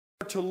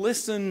to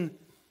listen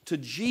to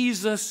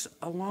Jesus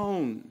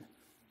alone.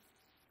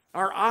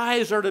 Our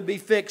eyes are to be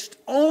fixed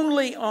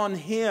only on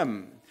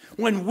Him.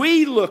 When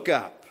we look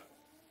up,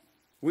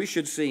 we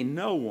should see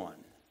no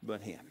one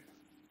but Him.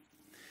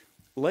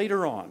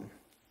 Later on,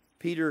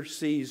 Peter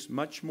sees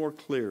much more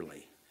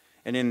clearly.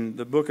 And in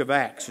the book of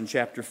Acts, in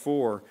chapter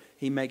 4,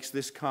 he makes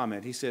this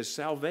comment. He says,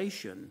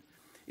 salvation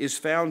is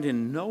found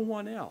in no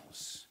one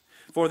else.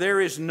 For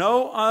there is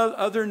no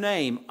other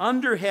name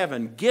under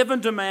heaven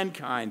given to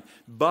mankind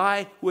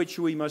by which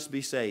we must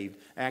be saved.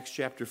 Acts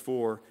chapter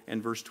 4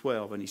 and verse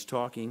 12. And he's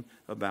talking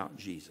about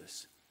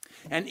Jesus.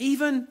 And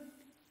even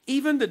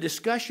the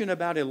discussion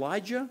about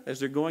Elijah as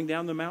they're going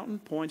down the mountain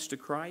points to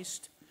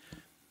Christ.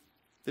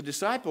 The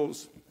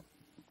disciples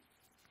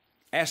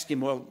ask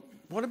him, well,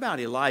 what about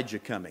Elijah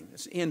coming?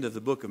 It's the end of the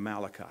book of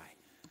Malachi,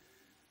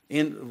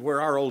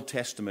 where our Old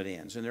Testament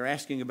ends. And they're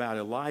asking about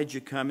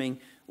Elijah coming.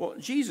 Well,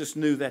 Jesus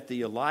knew that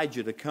the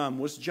Elijah to come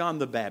was John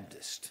the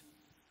Baptist.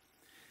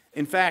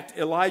 In fact,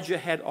 Elijah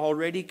had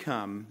already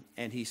come,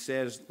 and he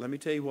says, let me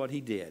tell you what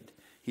he did.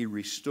 He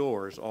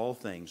restores all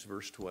things,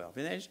 verse 12.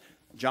 And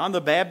John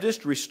the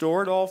Baptist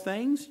restored all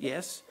things?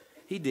 Yes,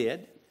 he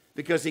did.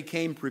 Because he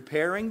came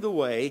preparing the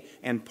way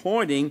and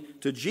pointing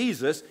to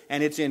Jesus,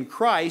 and it's in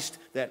Christ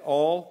that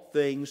all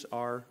things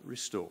are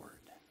restored.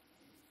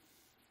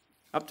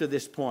 Up to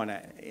this point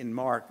in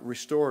Mark,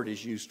 restored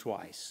is used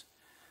twice.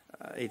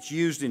 It's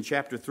used in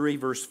chapter 3,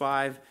 verse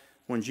 5,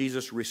 when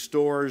Jesus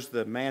restores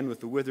the man with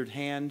the withered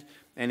hand,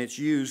 and it's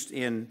used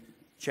in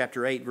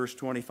chapter 8, verse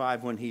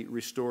 25, when he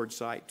restored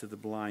sight to the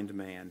blind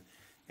man.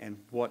 And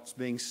what's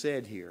being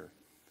said here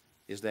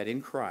is that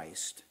in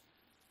Christ,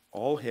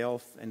 all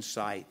health and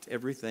sight,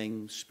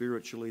 everything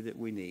spiritually that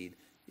we need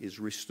is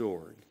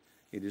restored.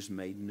 It is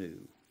made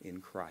new in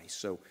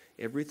Christ. So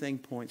everything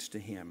points to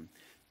Him.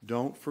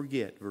 Don't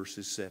forget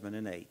verses 7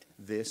 and 8.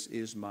 This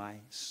is my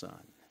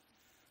Son,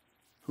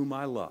 whom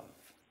I love.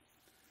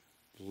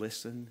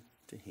 Listen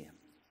to Him.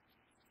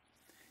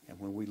 And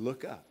when we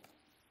look up,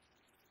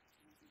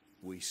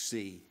 we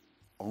see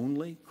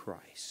only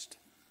Christ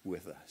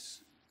with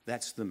us.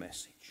 That's the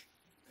message.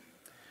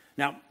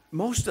 Now,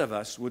 most of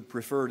us would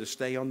prefer to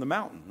stay on the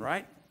mountain,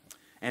 right?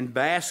 And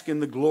bask in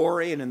the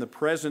glory and in the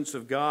presence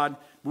of God.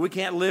 But we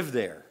can't live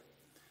there.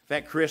 In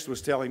fact, Chris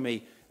was telling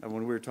me when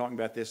we were talking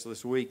about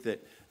this week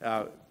that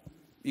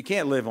you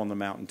can't live on the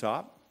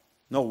mountaintop.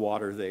 No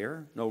water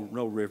there, no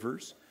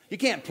rivers. You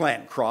can't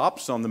plant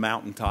crops on the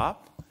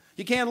mountaintop.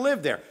 You can't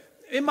live there.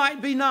 It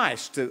might be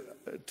nice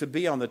to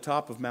be on the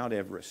top of Mount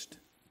Everest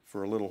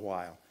for a little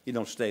while. You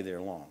don't stay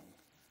there long.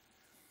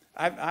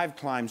 I've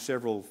climbed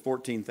several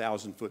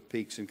 14,000-foot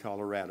peaks in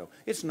Colorado.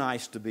 It's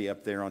nice to be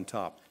up there on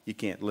top. You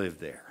can't live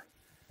there.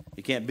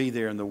 You can't be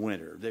there in the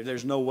winter.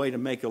 There's no way to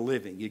make a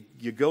living.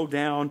 You go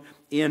down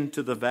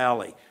into the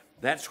valley.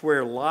 That's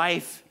where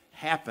life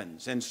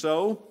happens. And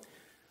so,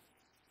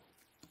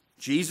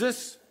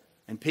 Jesus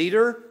and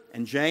Peter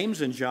and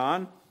James and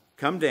John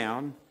come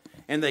down,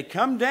 and they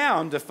come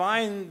down to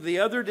find the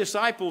other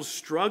disciples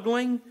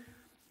struggling,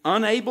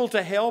 unable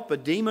to help a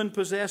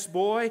demon-possessed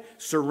boy,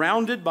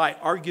 surrounded by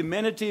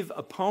argumentative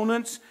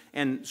opponents,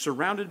 and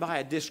surrounded by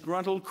a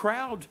disgruntled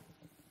crowd.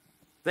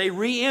 They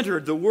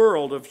re-entered the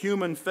world of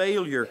human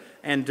failure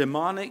and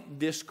demonic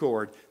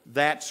discord.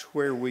 That's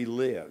where we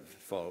live,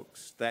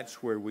 folks.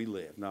 That's where we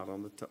live, not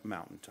on the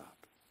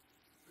mountaintop.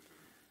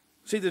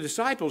 See, the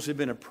disciples had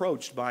been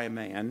approached by a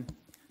man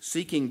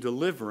seeking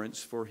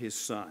deliverance for his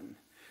son.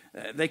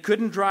 They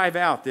couldn't drive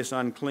out this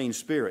unclean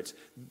spirits.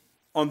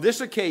 On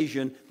this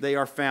occasion, they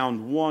are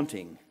found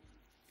wanting,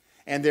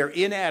 and their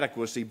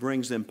inadequacy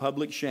brings them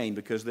public shame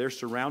because they're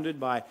surrounded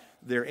by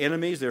their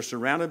enemies, they're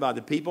surrounded by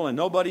the people, and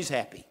nobody's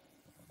happy.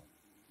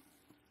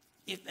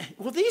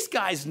 Will these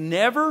guys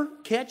never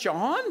catch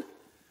on? I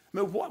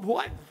mean,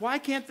 why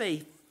can't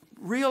they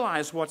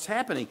realize what's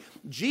happening?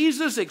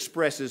 Jesus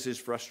expresses His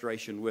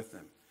frustration with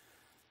them,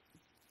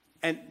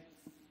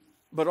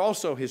 but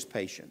also His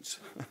patience.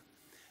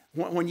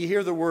 When you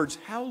hear the words,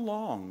 how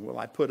long will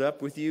I put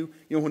up with you?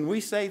 You know, when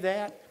we say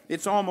that,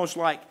 it's almost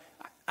like,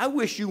 I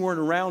wish you weren't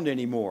around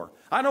anymore.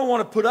 I don't want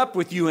to put up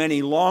with you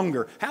any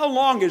longer. How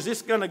long is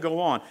this going to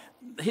go on?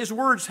 His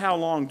words, how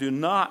long, do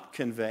not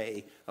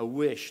convey a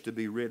wish to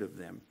be rid of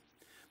them,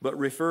 but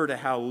refer to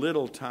how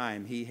little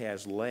time He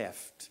has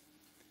left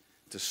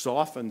to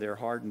soften their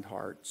hardened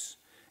hearts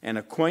and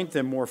acquaint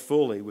them more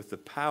fully with the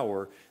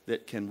power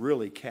that can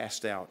really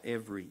cast out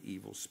every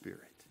evil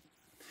spirit.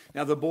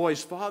 Now, the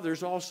boy's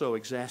father's also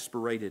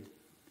exasperated,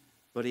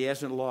 but he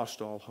hasn't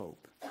lost all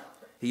hope.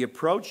 He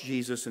approached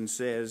Jesus and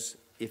says,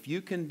 if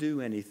you can do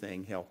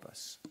anything, help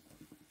us.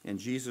 And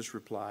Jesus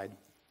replied,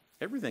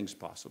 everything's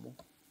possible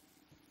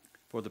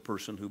for the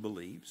person who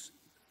believes.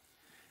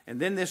 And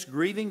then this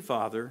grieving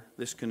father,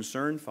 this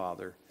concerned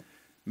father,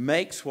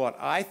 makes what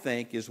I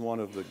think is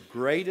one of the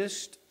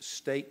greatest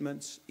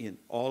statements in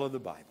all of the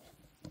Bible.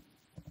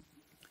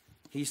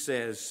 He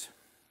says,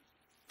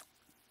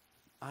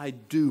 I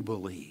do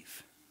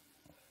believe.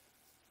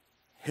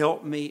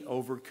 Help me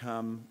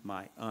overcome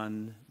my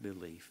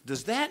unbelief.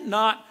 Does that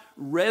not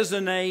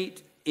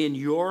resonate in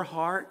your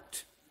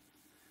heart?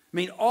 I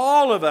mean,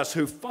 all of us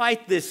who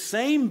fight this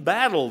same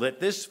battle that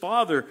this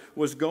father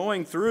was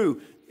going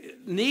through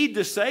need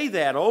to say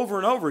that over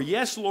and over.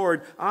 Yes,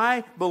 Lord,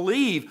 I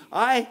believe.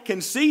 I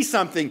can see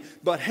something,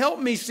 but help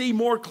me see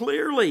more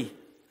clearly.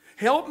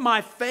 Help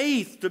my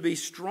faith to be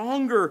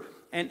stronger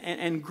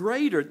and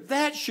greater.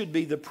 That should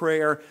be the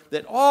prayer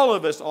that all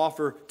of us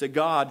offer to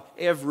God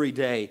every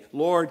day.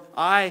 Lord,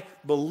 I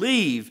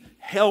believe.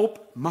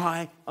 Help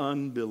my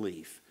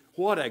unbelief.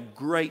 What a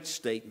great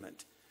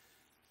statement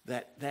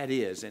that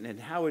is, and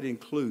how it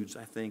includes,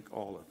 I think,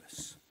 all of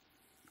us.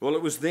 Well,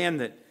 it was then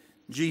that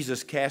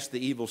Jesus cast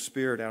the evil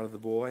spirit out of the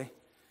boy.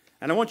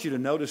 And I want you to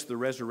notice the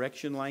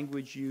resurrection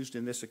language used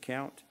in this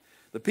account.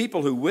 The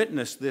people who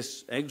witnessed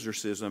this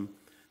exorcism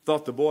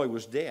thought the boy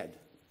was dead.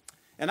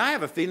 And I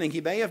have a feeling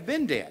he may have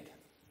been dead.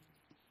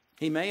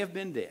 He may have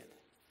been dead.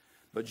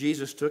 But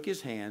Jesus took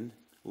his hand,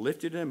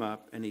 lifted him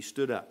up, and he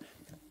stood up.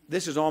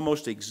 This is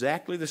almost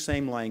exactly the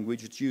same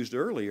language that's used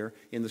earlier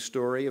in the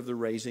story of the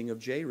raising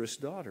of Jairus'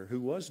 daughter, who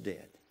was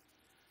dead.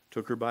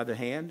 Took her by the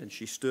hand, and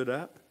she stood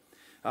up.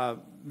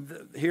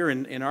 Here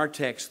in our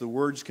text, the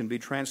words can be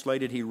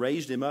translated, he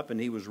raised him up and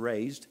he was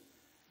raised.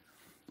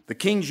 The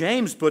King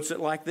James puts it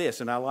like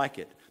this, and I like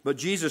it. But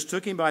Jesus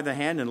took him by the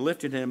hand and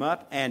lifted him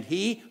up, and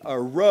he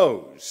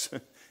arose,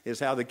 is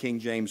how the King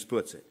James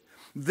puts it.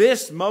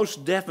 This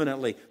most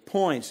definitely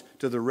points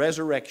to the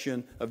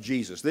resurrection of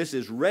Jesus. This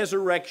is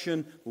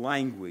resurrection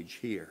language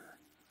here.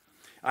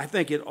 I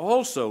think it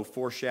also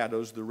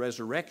foreshadows the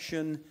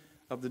resurrection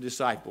of the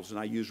disciples, and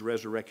I use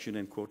resurrection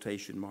in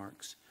quotation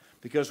marks.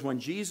 Because when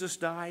Jesus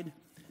died,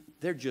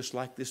 they're just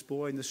like this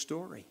boy in the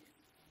story.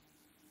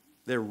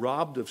 They're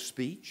robbed of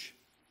speech.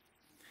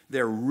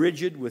 They're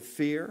rigid with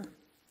fear.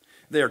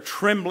 They're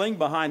trembling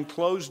behind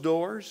closed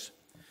doors.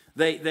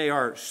 They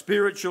are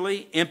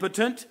spiritually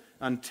impotent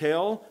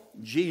until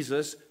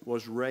Jesus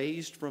was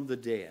raised from the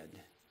dead.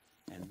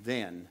 And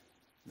then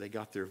they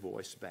got their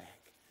voice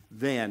back.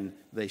 Then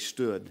they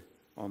stood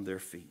on their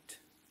feet.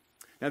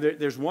 Now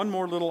there's one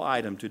more little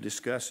item to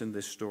discuss in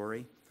this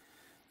story.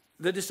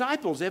 The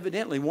disciples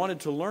evidently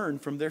wanted to learn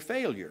from their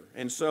failure.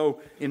 And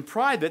so in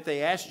private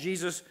they asked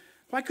Jesus,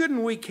 why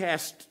couldn't we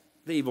cast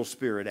the evil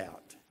spirit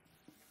out?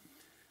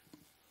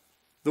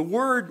 The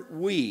word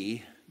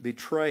 "we"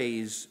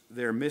 betrays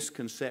their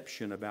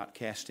misconception about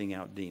casting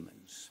out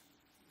demons.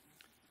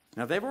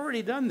 Now, they've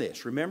already done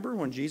this. Remember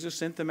when Jesus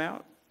sent them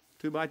out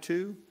 2 by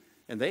 2?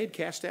 And they had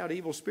cast out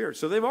evil spirits.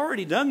 So they've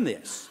already done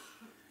this.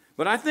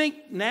 But I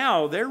think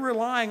now they're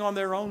relying on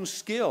their own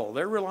skill.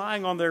 They're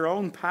relying on their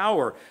own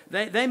power.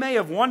 They may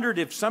have wondered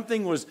if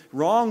something was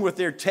wrong with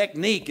their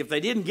technique, if they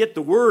didn't get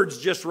the words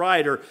just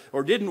right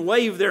or didn't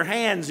wave their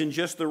hands in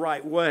just the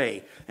right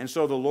way. And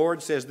so the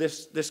Lord says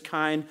this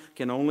kind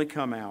can only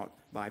come out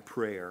by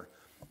prayer.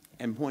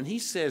 And when he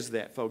says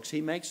that, folks,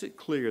 he makes it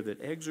clear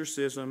that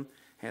exorcism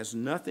has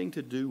nothing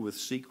to do with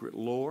secret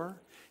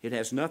lore. It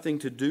has nothing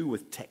to do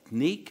with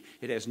technique.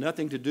 It has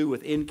nothing to do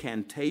with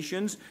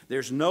incantations.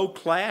 There's no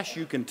class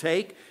you can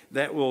take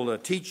that will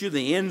teach you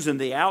the ins and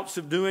the outs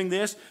of doing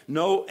this.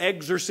 No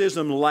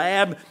exorcism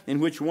lab in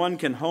which one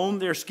can hone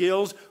their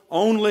skills.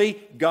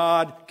 Only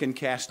God can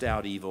cast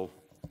out evil.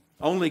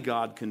 Only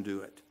God can do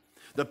it.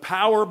 The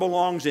power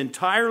belongs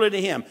entirely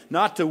to him,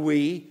 not to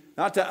we,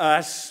 not to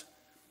us.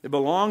 It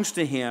belongs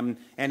to him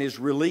and is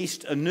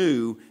released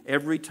anew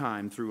every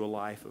time through a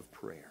life of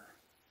prayer.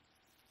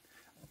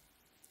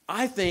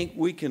 I think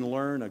we can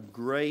learn a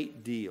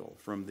great deal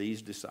from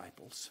these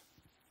disciples.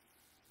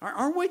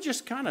 Aren't we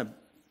just kind of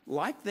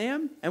like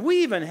them? And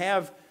we even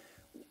have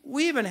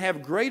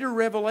greater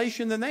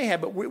revelation than they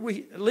have, but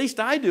we at least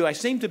I do. I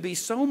seem to be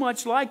so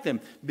much like them,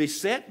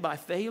 beset by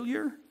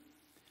failure,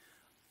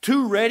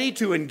 too ready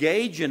to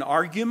engage in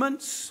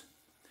arguments,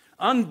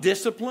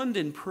 undisciplined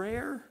in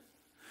prayer,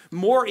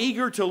 more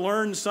eager to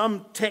learn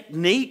some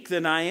technique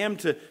than I am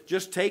to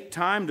just take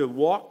time to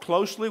walk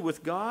closely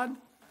with God,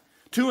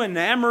 too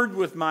enamored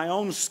with my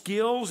own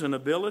skills and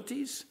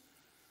abilities.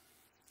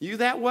 You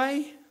that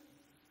way?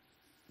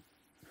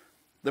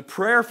 The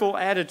prayerful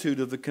attitude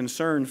of the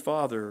concerned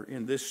father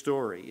in this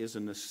story is a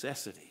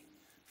necessity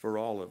for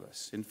all of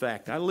us. In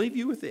fact, I leave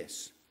you with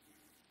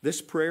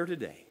this prayer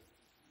today.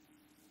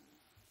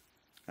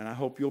 And I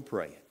hope you'll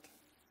pray it.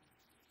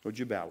 Would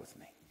you bow with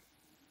me?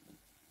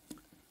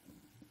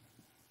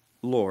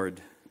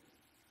 Lord,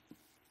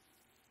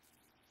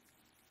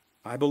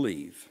 I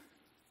believe.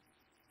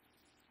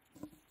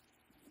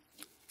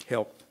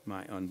 Help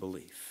my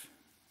unbelief.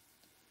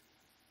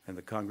 And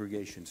the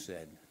congregation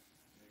said,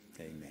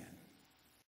 Amen.